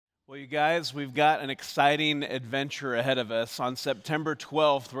Well, you guys, we've got an exciting adventure ahead of us. On September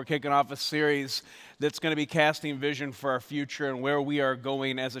 12th, we're kicking off a series that's going to be casting vision for our future and where we are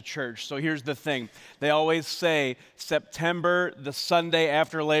going as a church. So here's the thing. They always say September, the Sunday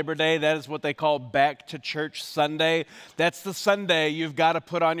after Labor Day, that is what they call Back to Church Sunday. That's the Sunday you've got to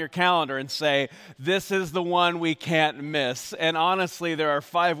put on your calendar and say, this is the one we can't miss. And honestly, there are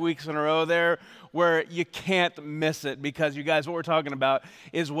 5 weeks in a row there where you can't miss it because, you guys, what we're talking about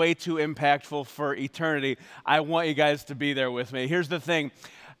is way too impactful for eternity. I want you guys to be there with me. Here's the thing.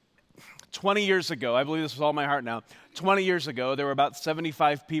 20 years ago, I believe this with all my heart now, 20 years ago, there were about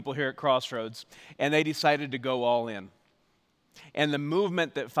 75 people here at Crossroads, and they decided to go all in. And the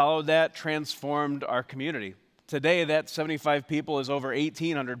movement that followed that transformed our community. Today, that 75 people is over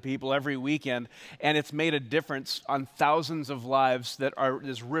 1,800 people every weekend, and it's made a difference on thousands of lives that are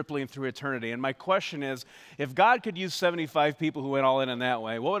just rippling through eternity. And my question is, if God could use 75 people who went all in that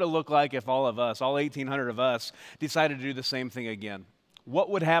way, what would it look like if all of us, all 1,800 of us, decided to do the same thing again? What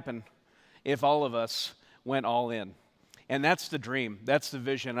would happen if all of us went all in? And that's the dream. That's the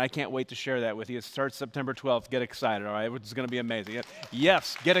vision. I can't wait to share that with you. It starts September 12th. Get excited, all right? It's going to be amazing.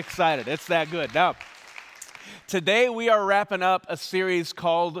 Yes, get excited. It's that good. Now, today we are wrapping up a series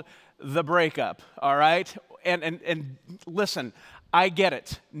called The Breakup, all right? And listen, I get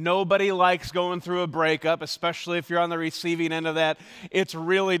it. Nobody likes going through a breakup, especially if you're on the receiving end of that. It's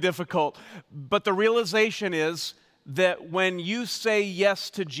really difficult. But the realization is that when you say yes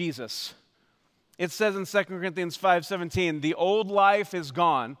to Jesus, it says in 2 Corinthians 5:17, the old life is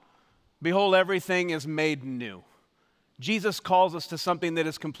gone. Behold, everything is made new. Jesus calls us to something that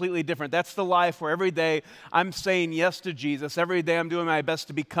is completely different. That's the life where every day I'm saying yes to Jesus. Every day I'm doing my best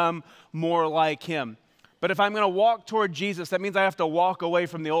to become more like him. But if I'm going to walk toward Jesus, that means I have to walk away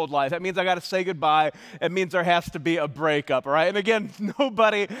from the old life. That means I got to say goodbye. It means there has to be a breakup, all right? And again,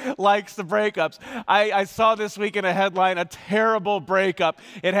 nobody likes the breakups. I saw this week in a headline, a terrible breakup.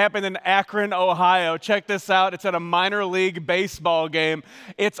 It happened in Akron, Ohio. Check this out. It's at a minor league baseball game.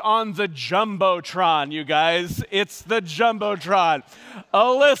 It's on the Jumbotron, you guys. It's the Jumbotron.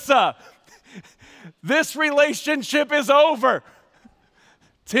 Alyssa, this relationship is over.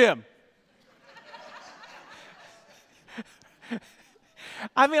 Tim.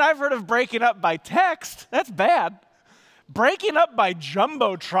 I mean, I've heard of breaking up by text. That's bad. Breaking up by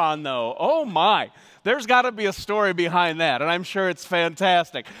Jumbotron, though, oh my. There's got to be a story behind that, and I'm sure it's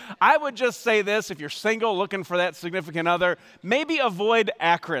fantastic. I would just say this, if you're single, looking for that significant other, maybe avoid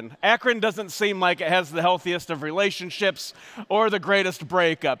Akron. Akron doesn't seem like it has the healthiest of relationships or the greatest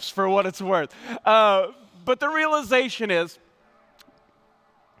breakups, for what it's worth. But the realization is,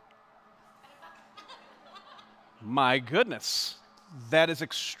 my goodness. That is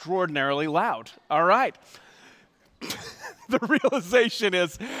extraordinarily loud. All right. The realization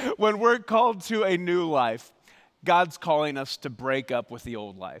is when we're called to a new life, God's calling us to break up with the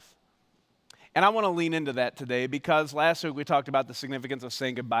old life. And I want to lean into that today because last week we talked about the significance of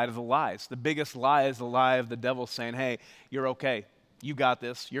saying goodbye to the lies. The biggest lie is the lie of the devil saying, hey, you're okay. You got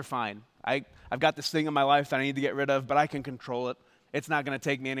this. You're fine. I've got this thing in my life that I need to get rid of, but I can control it. It's not going to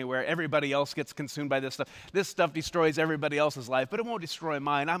take me anywhere. Everybody else gets consumed by this stuff. This stuff destroys everybody else's life, but it won't destroy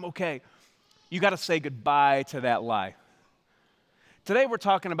mine. I'm okay. You got to say goodbye to that lie. Today we're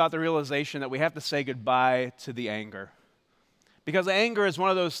talking about the realization that we have to say goodbye to the anger. Because anger is one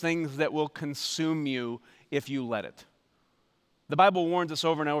of those things that will consume you if you let it. The Bible warns us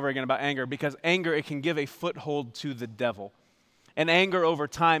over and over again about anger because anger, it can give a foothold to the devil. And anger over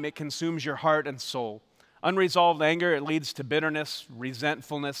time, it consumes your heart and soul. Unresolved anger, it leads to bitterness,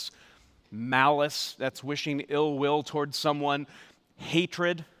 resentfulness, malice, that's wishing ill will towards someone,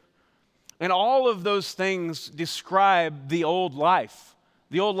 hatred. And all of those things describe the old life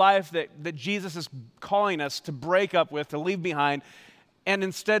that Jesus is calling us to break up with, to leave behind, and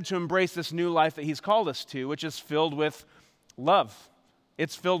instead to embrace this new life that he's called us to, which is filled with love.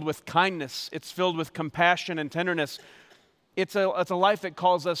 It's filled with kindness. It's filled with compassion and tenderness. It's a life that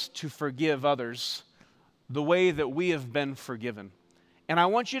calls us to forgive others the way that we have been forgiven. And I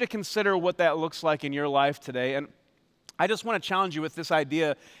want you to consider what that looks like in your life today. And I just want to challenge you with this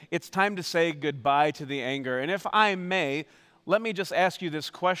idea. It's time to say goodbye to the anger. And if I may, let me just ask you this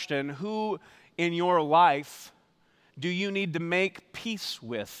question. Who in your life do you need to make peace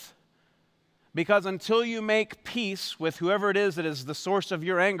with? Because until you make peace with whoever it is that is the source of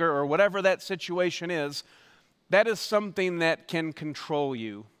your anger or whatever that situation is, that is something that can control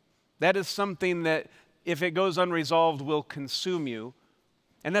you. That is something that, if it goes unresolved, will consume you.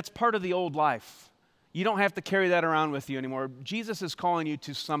 And that's part of the old life. You don't have to carry that around with you anymore. Jesus is calling you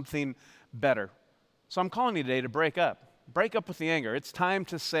to something better. So I'm calling you today to break up. break up with the anger. It's time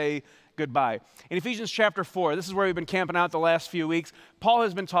to say goodbye. In Ephesians chapter 4, this is where we've been camping out the last few weeks. Paul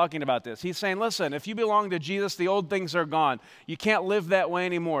has been talking about this. He's saying, listen, if you belong to Jesus, the old things are gone. You can't live that way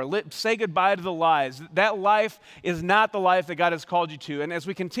anymore. Say goodbye to the lies. That life is not the life that God has called you to. And as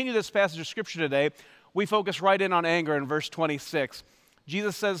we continue this passage of Scripture today, we focus right in on anger in verse 26.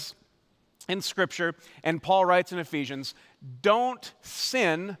 Jesus says in Scripture, and Paul writes in Ephesians, don't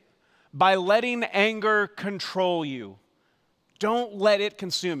sin by letting anger control you. Don't let it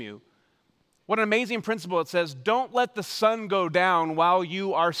consume you. What an amazing principle. It says, don't let the sun go down while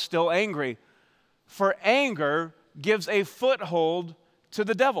you are still angry, for anger gives a foothold to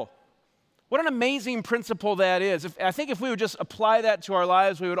the devil. What an amazing principle that is. I think if we would just apply that to our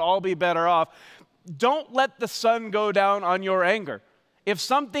lives, we would all be better off. Don't let the sun go down on your anger. If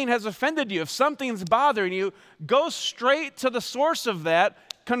something has offended you, if something's bothering you, go straight to the source of that,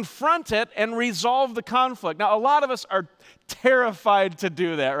 confront it, and resolve the conflict. Now, a lot of us are terrified to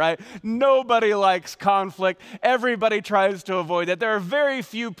do that, right? Nobody likes conflict. Everybody tries to avoid it. There are very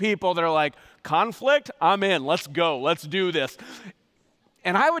few people that are like, conflict? I'm in. Let's go. Let's do this.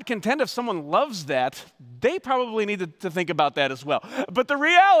 And I would contend if someone loves that, they probably need to think about that as well. But the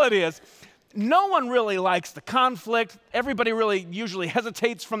reality is, no one really likes the conflict. Everybody really usually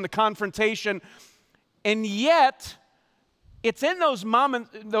hesitates from the confrontation. And yet, it's in those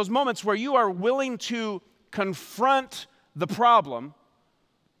moments where you are willing to confront the problem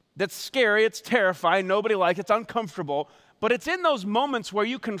that's scary, it's terrifying, nobody likes it, it's uncomfortable, but it's in those moments where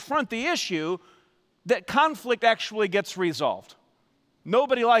you confront the issue that conflict actually gets resolved.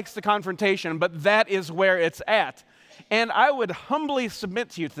 Nobody likes the confrontation, but that is where it's at. And I would humbly submit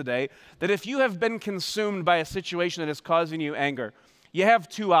to you today that if you have been consumed by a situation that is causing you anger, you have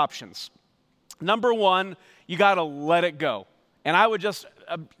two options. Number one, you got to let it go. And I would just,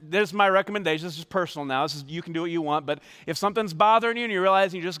 this is my recommendation, this is personal now, you can do what you want, but if something's bothering you and you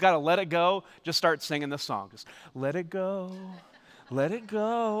realize you just got to let it go, just start singing the song. Just let it go,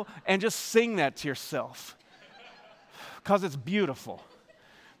 and just sing that to yourself, because it's beautiful.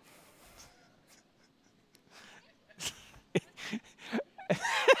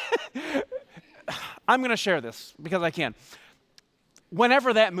 I'm going to share this because I can.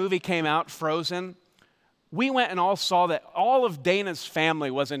 Whenever that movie came out, Frozen, we went and all saw that all of Dana's family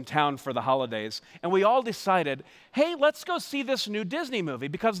was in town for the holidays. And we all decided, hey, let's go see this new Disney movie,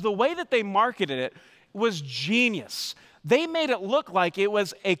 because the way that they marketed it was genius. They made it look like it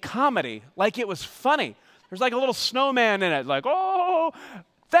was a comedy, like it was funny. There's like a little snowman in it, like, oh,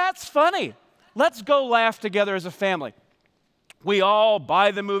 that's funny. Let's go laugh together as a family. We all buy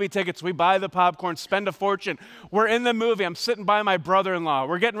the movie tickets. We buy the popcorn, spend a fortune. We're in the movie. I'm sitting by my brother-in-law.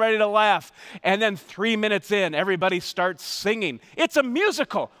 We're getting ready to laugh. And then 3 minutes in, everybody starts singing. It's a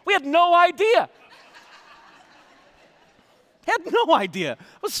musical. We had no idea. Had no idea.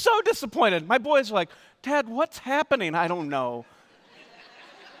 I was so disappointed. My boys were like, Dad, what's happening? I don't know.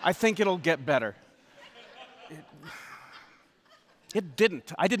 I think it'll get better. It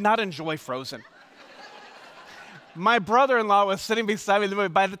didn't. I did not enjoy Frozen. My brother-in-law was sitting beside me in the movie.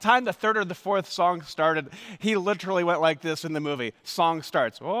 By the time the third or the fourth song started, he literally went like this in the movie. Song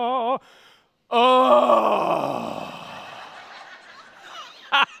starts. Oh, oh.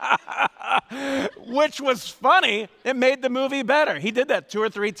 Which was funny. It made the movie better. He did that 2 or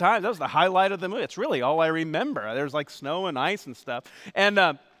 3 times. That was the highlight of the movie. It's really all I remember. There's like snow and ice and stuff. And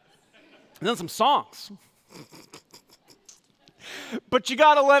then some songs. But you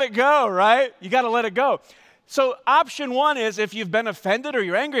got to let it go, right? You got to let it go. So option one is, if you've been offended or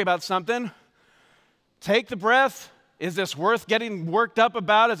you're angry about something, take the breath. Is this worth getting worked up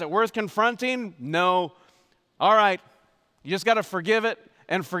about? Is it worth confronting? No. All right. You just got to forgive it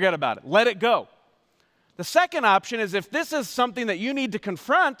and forget about it. Let it go. The second option is, if this is something that you need to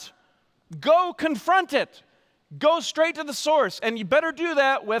confront, go confront it. Go straight to the source. And you better do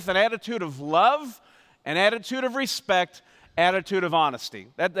that with an attitude of love, an attitude of respect, attitude of honesty.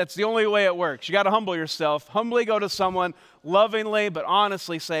 That's the only way it works. You got to humble yourself. Humbly go to someone, lovingly but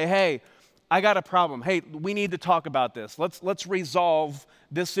honestly say, hey, I got a problem. Hey, we need to talk about this. Let's resolve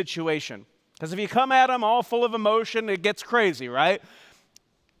this situation. Because if you come at them all full of emotion, it gets crazy, right?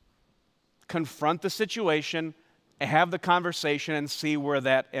 Confront the situation, have the conversation, and see where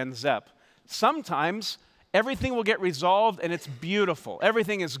that ends up. Sometimes everything will get resolved and it's beautiful.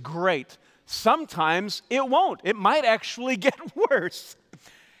 Everything is great. Sometimes it won't. It might actually get worse.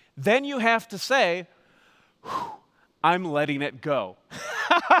 Then you have to say, I'm letting it go.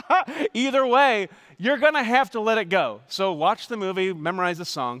 Either way, you're going to have to let it go. So watch the movie, memorize the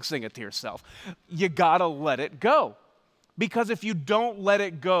song, sing it to yourself. You got to let it go. Because if you don't let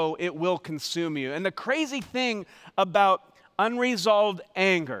it go, it will consume you. And the crazy thing about unresolved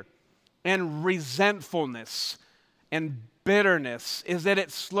anger and resentfulness and bitterness is that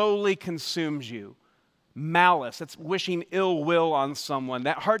it slowly consumes you. Malice, it's wishing ill will on someone.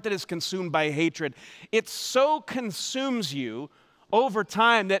 That heart that is consumed by hatred, it so consumes you over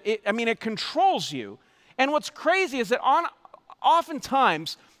time that it controls you. And what's crazy is that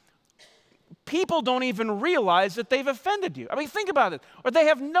oftentimes people don't even realize that they've offended you. I mean, think about it. Or they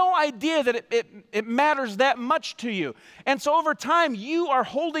have no idea that it matters that much to you. And so over time, you are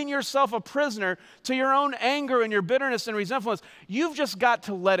holding yourself a prisoner to your own anger and your bitterness and resentfulness. You've just got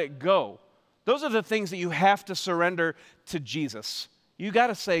to let it go. Those are the things that you have to surrender to Jesus. You got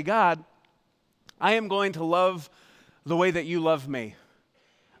to say, God, I am going to love the way that you love me.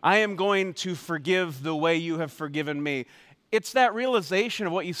 I am going to forgive the way you have forgiven me. It's that realization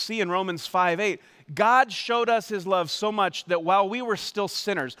of what you see in Romans 5:8. God showed us his love so much that while we were still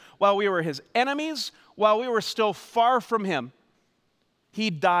sinners, while we were his enemies, while we were still far from him, he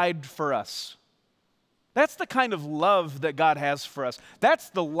died for us. That's the kind of love that God has for us. That's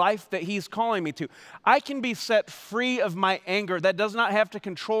the life that he's calling me to. I can be set free of my anger. That does not have to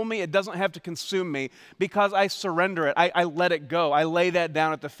control me. It doesn't have to consume me because I surrender it. I let it go. I lay that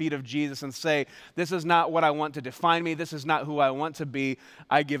down at the feet of Jesus and say, this is not what I want to define me. This is not who I want to be.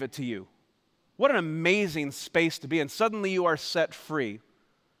 I give it to you. What an amazing space to be in. Suddenly you are set free.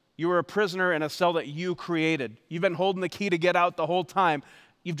 You were a prisoner in a cell that you created. You've been holding the key to get out the whole time.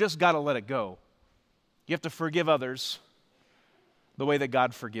 You've just got to let it go. You have to forgive others the way that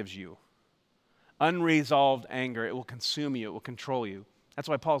God forgives you. Unresolved anger, it will consume you, it will control you. That's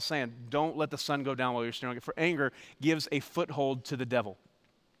why Paul's saying, don't let the sun go down while you're still, for anger gives a foothold to the devil.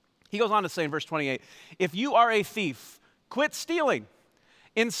 He goes on to say in verse 28, if you are a thief, quit stealing.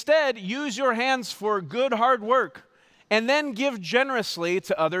 Instead, use your hands for good hard work, and then give generously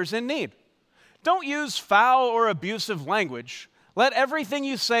to others in need. Don't use foul or abusive language. Let everything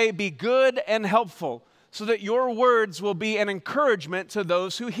you say be good and helpful, so that your words will be an encouragement to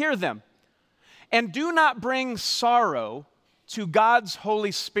those who hear them. And do not bring sorrow to God's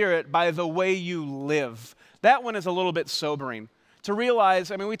Holy Spirit by the way you live. That one is a little bit sobering. To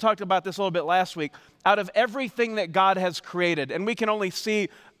realize, we talked about this a little bit last week, out of everything that God has created, and we can only see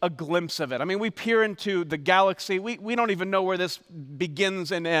a glimpse of it. We peer into the galaxy. We don't even know where this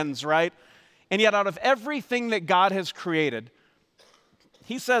begins and ends, right? And yet out of everything that God has created,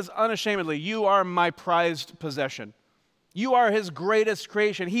 he says unashamedly, you are my prized possession. You are his greatest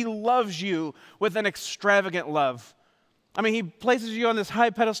creation. He loves you with an extravagant love. He places you on this high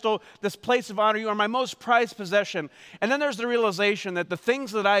pedestal, this place of honor. You are my most prized possession. And then there's the realization that the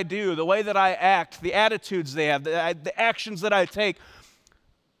things that I do, the way that I act, the attitudes they have, the actions that I take,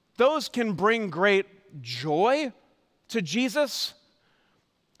 those can bring great joy to Jesus.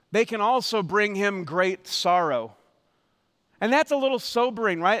 They can also bring him great sorrow. And that's a little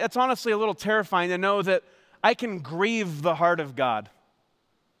sobering, right? It's honestly a little terrifying to know that I can grieve the heart of God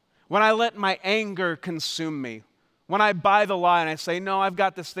when I let my anger consume me. When I buy the lie and I say, no, I've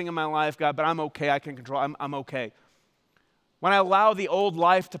got this thing in my life, God, but I'm okay, I can control, I'm okay. When I allow the old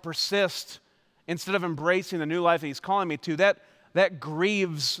life to persist instead of embracing the new life that he's calling me to, that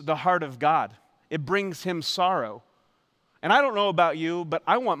grieves the heart of God. It brings him sorrow. And I don't know about you, but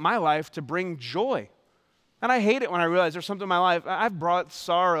I want my life to bring joy. And I hate it when I realize there's something in my life, I've brought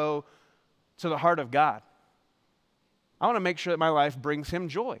sorrow to the heart of God. I want to make sure that my life brings him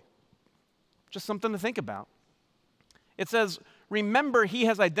joy. Just something to think about. It says, remember he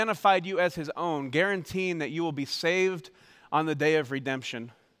has identified you as his own, guaranteeing that you will be saved on the day of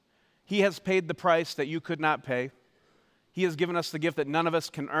redemption. He has paid the price that you could not pay. He has given us the gift that none of us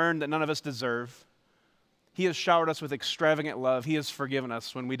can earn, that none of us deserve. He has showered us with extravagant love. He has forgiven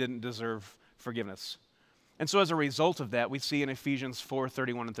us when we didn't deserve forgiveness. And so as a result of that, we see in Ephesians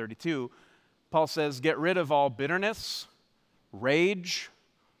 4:31 and 32, Paul says, get rid of all bitterness, rage,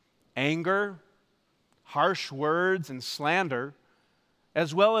 anger, harsh words, and slander,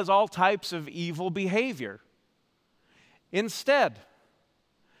 as well as all types of evil behavior. Instead,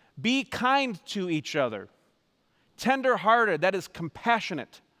 be kind to each other, tender-hearted, that is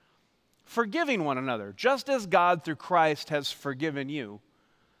compassionate, forgiving one another, just as God through Christ has forgiven you.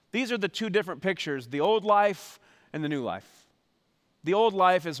 These are the two different pictures, the old life and the new life. The old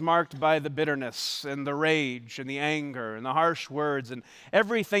life is marked by the bitterness and the rage and the anger and the harsh words and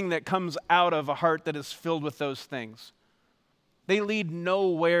everything that comes out of a heart that is filled with those things. They lead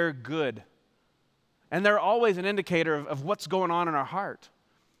nowhere good. And they're always an indicator of what's going on in our heart.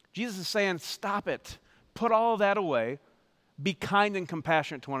 Jesus is saying, stop it. Put all that away. Be kind and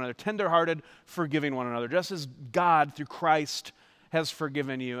compassionate to one another, tenderhearted, forgiving one another, just as God through Christ has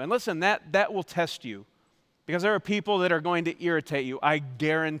forgiven you. And listen, that will test you. Because there are people that are going to irritate you. I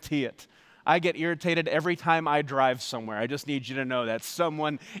guarantee it. I get irritated every time I drive somewhere. I just need you to know that.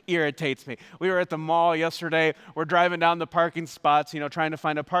 Someone irritates me. We were at the mall yesterday. We're driving down the parking spots, trying to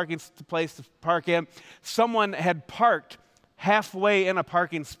find a parking place to park in. Someone had parked halfway in a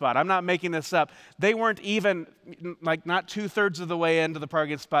parking spot. I'm not making this up. They weren't even, not 2/3 of the way into the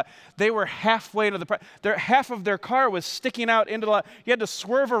parking spot. They were halfway into half of their car was sticking out into the lot. You had to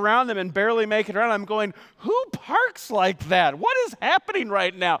swerve around them and barely make it around. I'm going, who parks like that? What is happening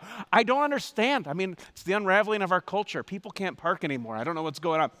right now? I don't understand. It's the unraveling of our culture. People can't park anymore. I don't know what's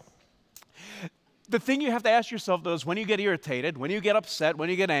going on. The thing you have to ask yourself, though, is when you get irritated, when you get upset, when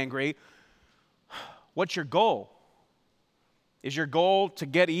you get angry, what's your goal? Is your goal to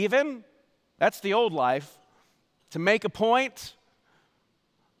get even? That's the old life. To make a point?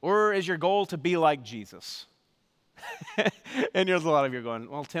 Or is your goal to be like Jesus? And there's a lot of you going,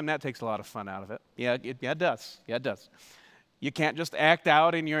 well, Tim, that takes a lot of fun out of it. Yeah, it does. Yeah, it does. You can't just act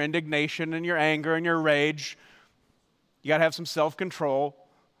out in your indignation and your anger and your rage. You got to have some self-control.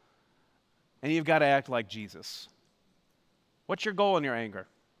 And you've got to act like Jesus. What's your goal in your anger?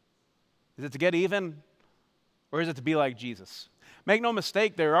 Is it to get even? Or is it to be like Jesus? Make no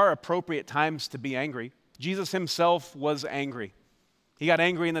mistake, there are appropriate times to be angry. Jesus himself was angry. He got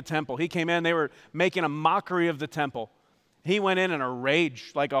angry in the temple. He came in, they were making a mockery of the temple. He went in a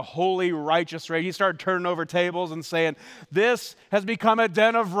rage, like a holy, righteous rage. He started turning over tables and saying, this has become a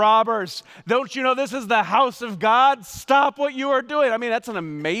den of robbers. Don't you know this is the house of God? Stop what you are doing. That's an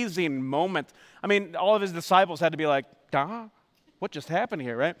amazing moment. All of his disciples had to be like, what just happened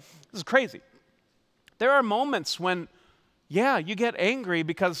here, right? This is crazy. There are moments when, you get angry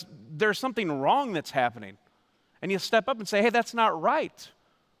because there's something wrong that's happening. And you step up and say, hey, that's not right.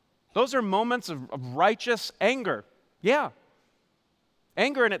 Those are moments of righteous anger. Yeah.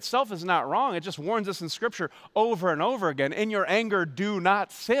 Anger in itself is not wrong. It just warns us in Scripture over and over again. In your anger, do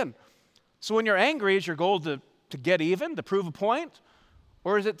not sin. So when you're angry, is your goal to get even, to prove a point?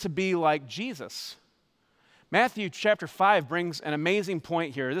 Or is it to be like Jesus? Matthew chapter 5 brings an amazing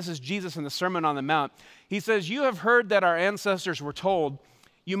point here. This is Jesus in the Sermon on the Mount. He says, you have heard that our ancestors were told,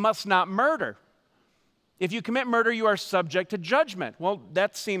 you must not murder. If you commit murder, you are subject to judgment. Well,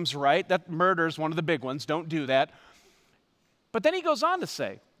 that seems right. That murder is one of the big ones. Don't do that. But then he goes on to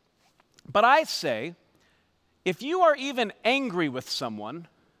say, but I say, if you are even angry with someone,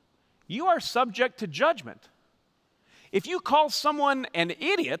 you are subject to judgment. If you call someone an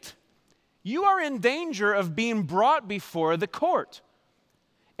idiot, you are in danger of being brought before the court.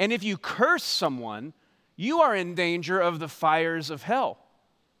 And if you curse someone, you are in danger of the fires of hell.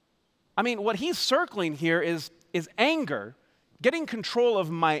 What he's circling here is anger. Getting control of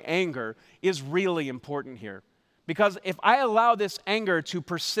my anger is really important here. Because if I allow this anger to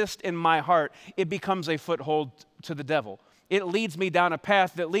persist in my heart, it becomes a foothold to the devil. It leads me down a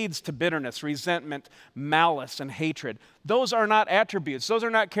path that leads to bitterness, resentment, malice, and hatred. Those are not attributes. Those are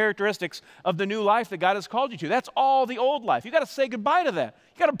not characteristics of the new life that God has called you to. That's all the old life. You got to say goodbye to that.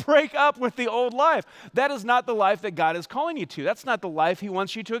 You got to break up with the old life. That is not the life that God is calling you to. That's not the life He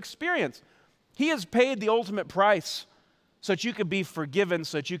wants you to experience. He has paid the ultimate price so that you could be forgiven,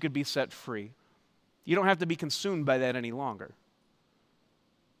 so that you could be set free. You don't have to be consumed by that any longer.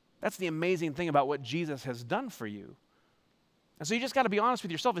 That's the amazing thing about what Jesus has done for you. And so you just got to be honest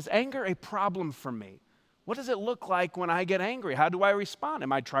with yourself. Is anger a problem for me? What does it look like when I get angry? How do I respond?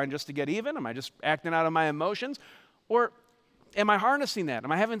 Am I trying just to get even? Am I just acting out of my emotions? Or am I harnessing that?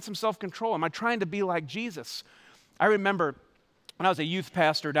 Am I having some self-control? Am I trying to be like Jesus? I remember when I was a youth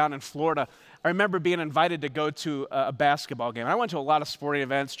pastor down in Florida, I remember being invited to go to a basketball game. I went to a lot of sporting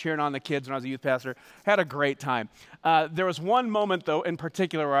events, cheering on the kids when I was a youth pastor. Had a great time. There was one moment, though, in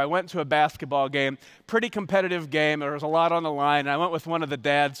particular where I went to a basketball game, pretty competitive game. There was a lot on the line, and I went with one of the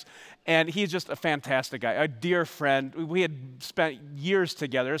dads, and he's just a fantastic guy, a dear friend. We had spent years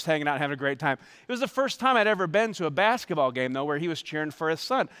together, just hanging out, having a great time. It was the first time I'd ever been to a basketball game, though, where he was cheering for his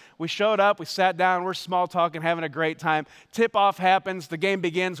son. We showed up, we sat down, we're small talking, having a great time. Tip-off happens, the game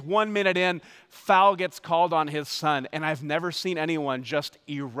begins. 1 minute in, foul gets called on his son, and I've never seen anyone just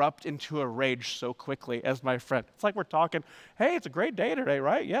erupt into a rage so quickly as my friend. It's like we're talking, hey, it's a great day today,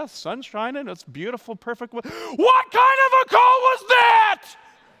 right? Yes, sun's shining, it's beautiful, perfect. What kind of a call was that?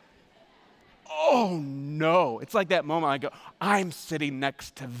 Oh, no. It's like that moment I go, I'm sitting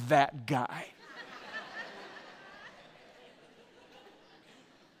next to that guy.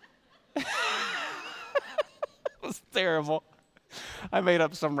 It was terrible. I made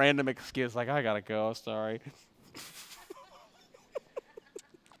up some random excuse like, I gotta go, sorry.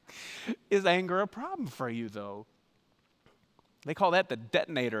 Is anger a problem for you, though? They call that the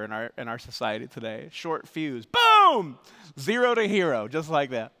detonator in our society today. Short fuse. Boom! 0 to hero, just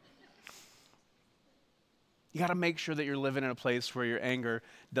like that. You got to make sure that you're living in a place where your anger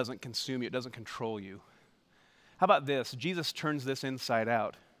doesn't consume you, it doesn't control you. How about this? Jesus turns this inside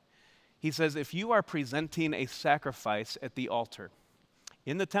out. He says, if you are presenting a sacrifice at the altar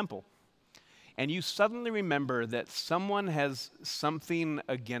in the temple, and you suddenly remember that someone has something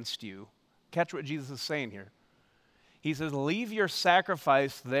against you, catch what Jesus is saying here. He says, leave your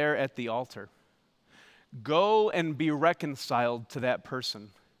sacrifice there at the altar. Go and be reconciled to that person.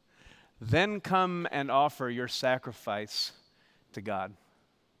 Then come and offer your sacrifice to God.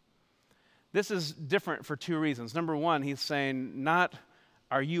 This is different for 2 reasons. Number one, he's saying, not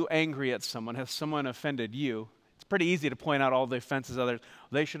are you angry at someone? Has someone offended you? It's pretty easy to point out all the offenses others.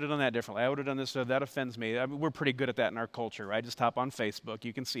 They should have done that differently. I would have done this, or that offends me. I mean, we're pretty good at that in our culture, right? Just hop on Facebook.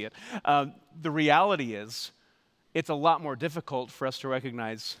 You can see it. The reality is, it's a lot more difficult for us to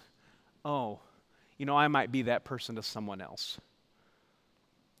recognize, oh, I might be that person to someone else.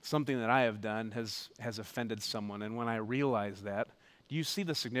 Something that I have done has offended someone. And when I realize that, do you see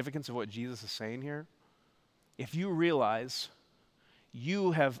the significance of what Jesus is saying here? If you realize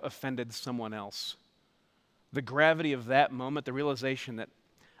you have offended someone else, the gravity of that moment, the realization that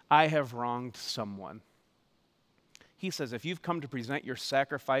I have wronged someone. He says, if you've come to present your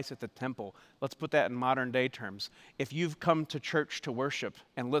sacrifice at the temple, let's put that in modern day terms. If you've come to church to worship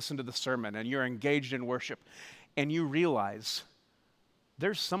and listen to the sermon and you're engaged in worship and you realize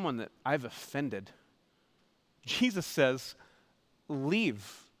there's someone that I've offended, Jesus says, leave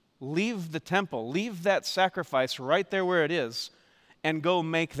the temple, leave that sacrifice right there where it is and go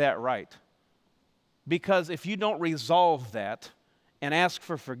make that right. Because if you don't resolve that and ask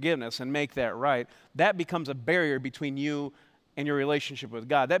for forgiveness and make that right, that becomes a barrier between you and your relationship with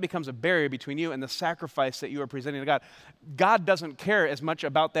God. That becomes a barrier between you and the sacrifice that you are presenting to God. God doesn't care as much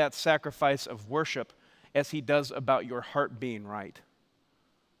about that sacrifice of worship as he does about your heart being right.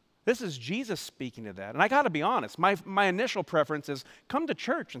 This is Jesus speaking to that. And I got to be honest, my initial preference is come to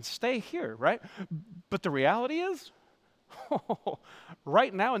church and stay here, right? But the reality is,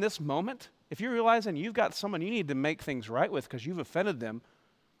 right now in this moment, if you're realizing you've got someone you need to make things right with because you've offended them,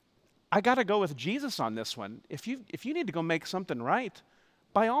 I got to go with Jesus on this one. If you need to go make something right,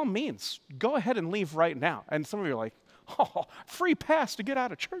 by all means, go ahead and leave right now. And some of you are like, free pass to get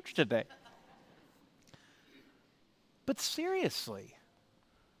out of church today. But seriously,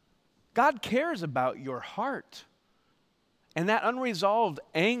 God cares about your heart. And that unresolved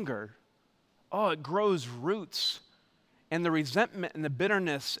anger, it grows roots. And the resentment and the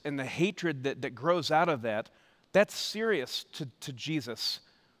bitterness and the hatred that grows out of that, that's serious to Jesus.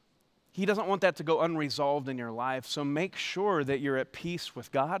 He doesn't want that to go unresolved in your life. So make sure that you're at peace with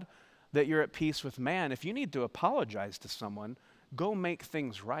God, that you're at peace with man. If you need to apologize to someone, go make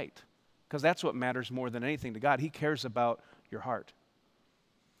things right. Because that's what matters more than anything to God. He cares about your heart.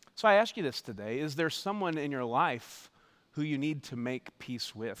 So I ask you this today, is there someone in your life who you need to make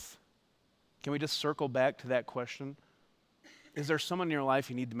peace with? Can we just circle back to that question? Is there someone in your life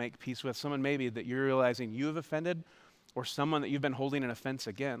you need to make peace with? Someone maybe that you're realizing you have offended, or someone that you've been holding an offense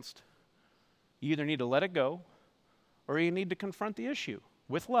against? You either need to let it go, or you need to confront the issue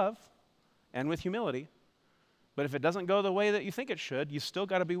with love and with humility. But if it doesn't go the way that you think it should, you still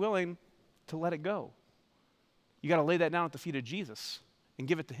got to be willing to let it go. You got to lay that down at the feet of Jesus and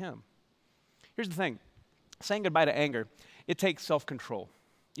give it to him. Here's the thing. Saying goodbye to anger, it takes self-control.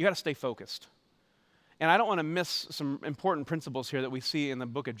 You got to stay focused. And I don't want to miss some important principles here that we see in the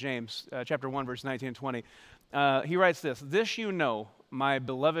book of James, chapter 1, verse 19 and 20. He writes this, "This you know, my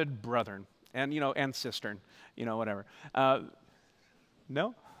beloved brethren," and, and cistern, whatever.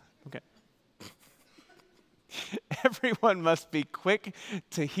 No? Okay. "Everyone must be quick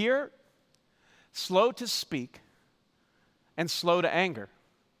to hear, slow to speak, and slow to anger.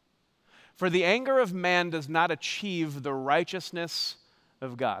 For the anger of man does not achieve the righteousness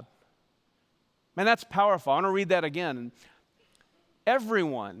of God." Man, that's powerful. I want to read that again.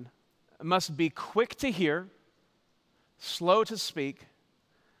 Everyone must be quick to hear, slow to speak,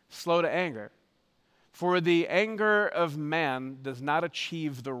 slow to anger. For the anger of man does not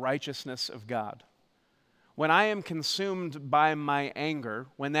achieve the righteousness of God. When I am consumed by my anger,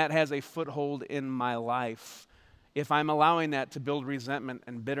 when that has a foothold in my life, if I'm allowing that to build resentment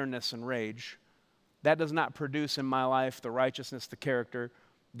and bitterness and rage, that does not produce in my life the righteousness, the character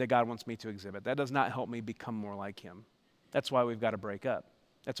that God wants me to exhibit. That does not help me become more like him. That's why we've got to break up.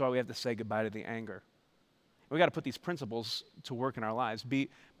 That's why we have to say goodbye to the anger. We've got to put these principles to work in our lives. Be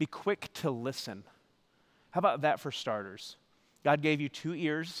quick to listen. How about that for starters? God gave you 2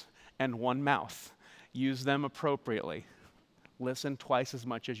 ears and 1 mouth. Use them appropriately. Listen twice as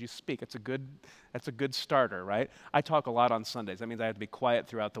much as you speak. That's a good starter, right? I talk a lot on Sundays. That means I have to be quiet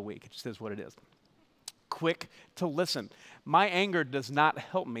throughout the week. It just is what it is. Quick to listen. My anger does not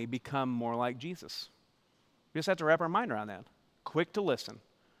help me become more like Jesus. We just have to wrap our mind around that. Quick to listen.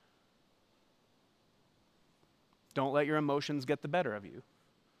 Don't let your emotions get the better of you.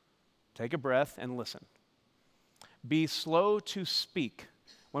 Take a breath and listen. Be slow to speak.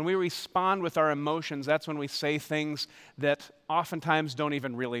 When we respond with our emotions, that's when we say things that oftentimes don't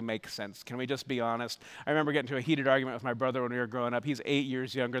even really make sense. Can we just be honest? I remember getting into a heated argument with my brother when we were growing up. He's 8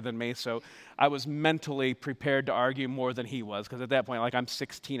 years younger than me, so I was mentally prepared to argue more than he was, because at that point, like, I'm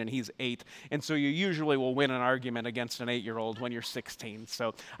 16 and he's 8, and so you usually will win an argument against an 8-year-old when you're 16.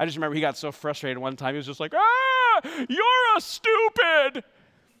 So I just remember he got so frustrated one time, he was just like, you're a stupid!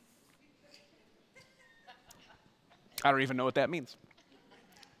 I don't even know what that means.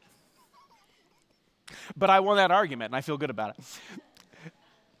 But I won that argument, and I feel good about it.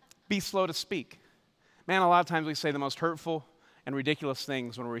 Be slow to speak. Man, a lot of times we say the most hurtful and ridiculous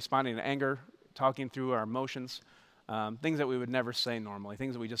things when we're responding to anger, talking through our emotions, things that we would never say normally,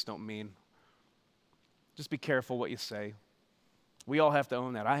 things that we just don't mean. Just be careful what you say. We all have to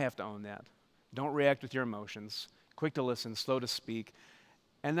own that. I have to own that. Don't react with your emotions. Quick to listen, slow to speak,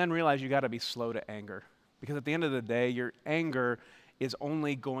 and then realize you got to be slow to anger. Because at the end of the day, your anger is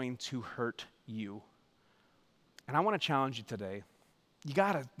only going to hurt you. And I want to challenge you today. You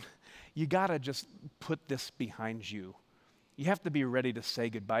gotta just put this behind you. You have to be ready to say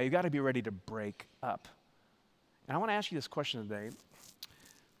goodbye. You got to be ready to break up. And I want to ask you this question today.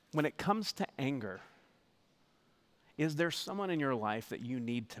 When it comes to anger, is there someone in your life that you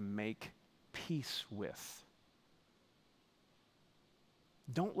need to make peace with?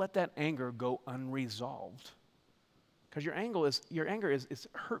 Don't let that anger go unresolved. Because your anger is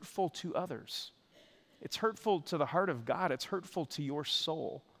hurtful to others. It's hurtful to the heart of God. It's hurtful to your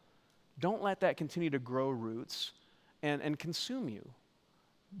soul. Don't let that continue to grow roots and consume you.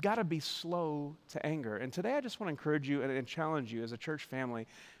 Got to be slow to anger. And today I just want to encourage you and challenge you as a church family.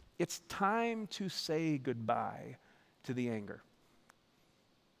 It's time to say goodbye to the anger.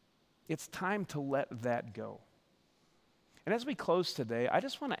 It's time to let that go. And as we close today, I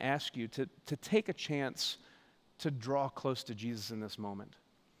just want to ask you to take a chance to draw close to Jesus in this moment.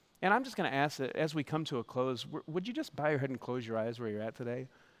 And I'm just going to ask that as we come to a close, would you just bow your head and close your eyes where you're at today?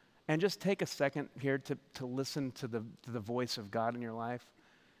 And just take a second here to listen to the voice of God in your life.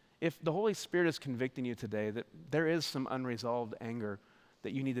 If the Holy Spirit is convicting you today that there is some unresolved anger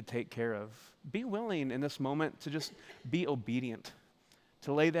that you need to take care of, be willing in this moment to just be obedient,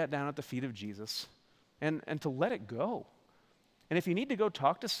 to lay that down at the feet of Jesus, and to let it go. And if you need to go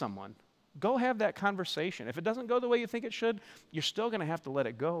talk to someone, go have that conversation. If it doesn't go the way you think it should, you're still going to have to let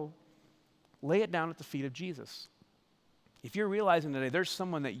it go. Lay it down at the feet of Jesus. If you're realizing today there's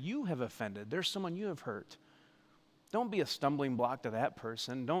someone that you have offended, there's someone you have hurt, don't be a stumbling block to that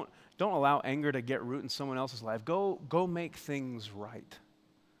person. Don't allow anger to get root in someone else's life. Go make things right.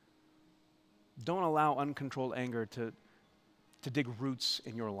 Don't allow uncontrolled anger to dig roots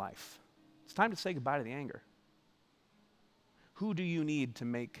in your life. It's time to say goodbye to the anger. Who do you need to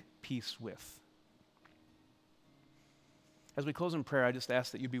make peace with? As we close in prayer, I just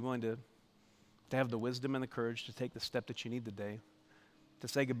ask that you'd be willing to have the wisdom and the courage to take the step that you need today, to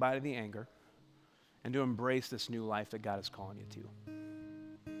say goodbye to the anger, and to embrace this new life that God is calling you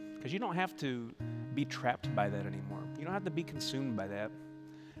to. Because you don't have to be trapped by that anymore. You don't have to be consumed by that.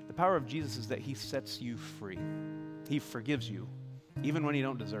 The power of Jesus is that he sets you free. He forgives you, even when you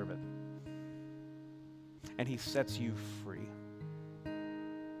don't deserve it. And he sets you free.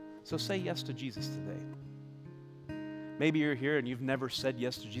 So say yes to Jesus today. Maybe you're here and you've never said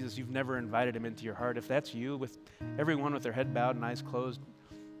yes to Jesus. You've never invited him into your heart. If that's you, with everyone with their head bowed and eyes closed,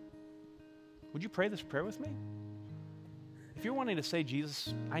 would you pray this prayer with me? If you're wanting to say,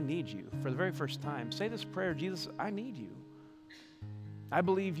 Jesus, I need you, for the very first time, say this prayer, Jesus, I need you. I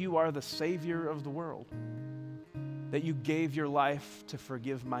believe you are the Savior of the world, that you gave your life to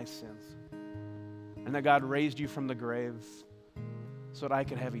forgive my sins, and that God raised you from the grave so that I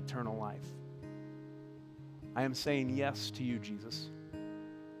could have eternal life. I am saying yes to you, Jesus.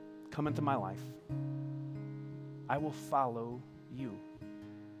 Come into my life. I will follow you.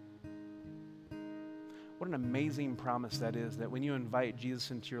 What an amazing promise that is, that when you invite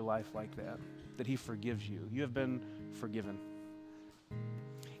Jesus into your life like that he forgives you. You have been forgiven.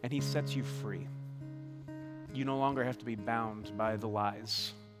 And he sets you free. You no longer have to be bound by the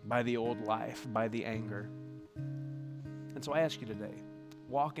lies, by the old life, by the anger. And so I ask you today,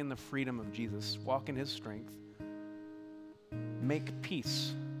 walk in the freedom of Jesus, walk in his strength, make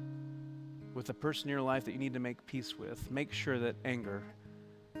peace with the person in your life that you need to make peace with, make sure that anger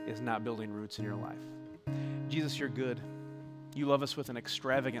is not building roots in your life. Jesus, you're good. You love us with an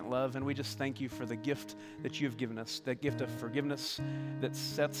extravagant love, and we just thank you for the gift that you have given us, that gift of forgiveness that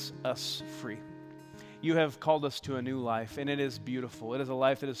sets us free. You have called us to a new life, and it is beautiful. It is a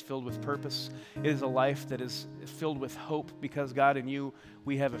life that is filled with purpose. It is a life that is filled with hope because, God, in you,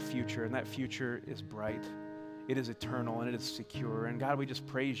 we have a future, and that future is bright. It is eternal, and it is secure. And, God, we just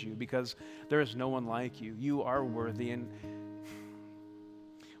praise you because there is no one like you. You are worthy, and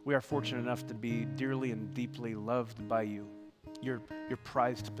we are fortunate enough to be dearly and deeply loved by you, your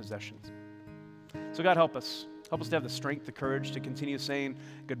prized possessions. So, God, help us. Help us to have the strength, the courage to continue saying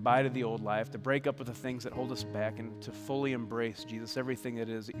goodbye to the old life, to break up with the things that hold us back, and to fully embrace, Jesus, everything it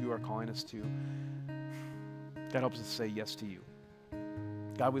is that you are calling us to. God, help us to say yes to you.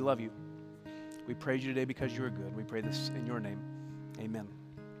 God, we love you. We praise you today because you are good. We pray this in your name. Amen.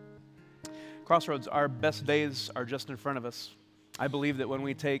 Crossroads, our best days are just in front of us. I believe that when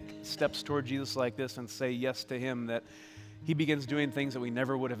we take steps toward Jesus like this and say yes to him, that he begins doing things that we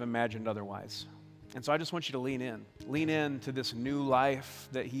never would have imagined otherwise. And so I just want you to lean in. Lean in to this new life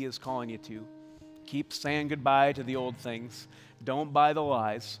that he is calling you to. Keep saying goodbye to the old things. Don't buy the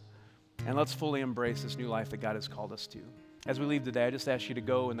lies. And let's fully embrace this new life that God has called us to. As we leave today, I just ask you to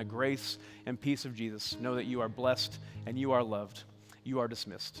go in the grace and peace of Jesus. Know that you are blessed and you are loved. You are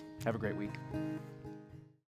dismissed. Have a great week.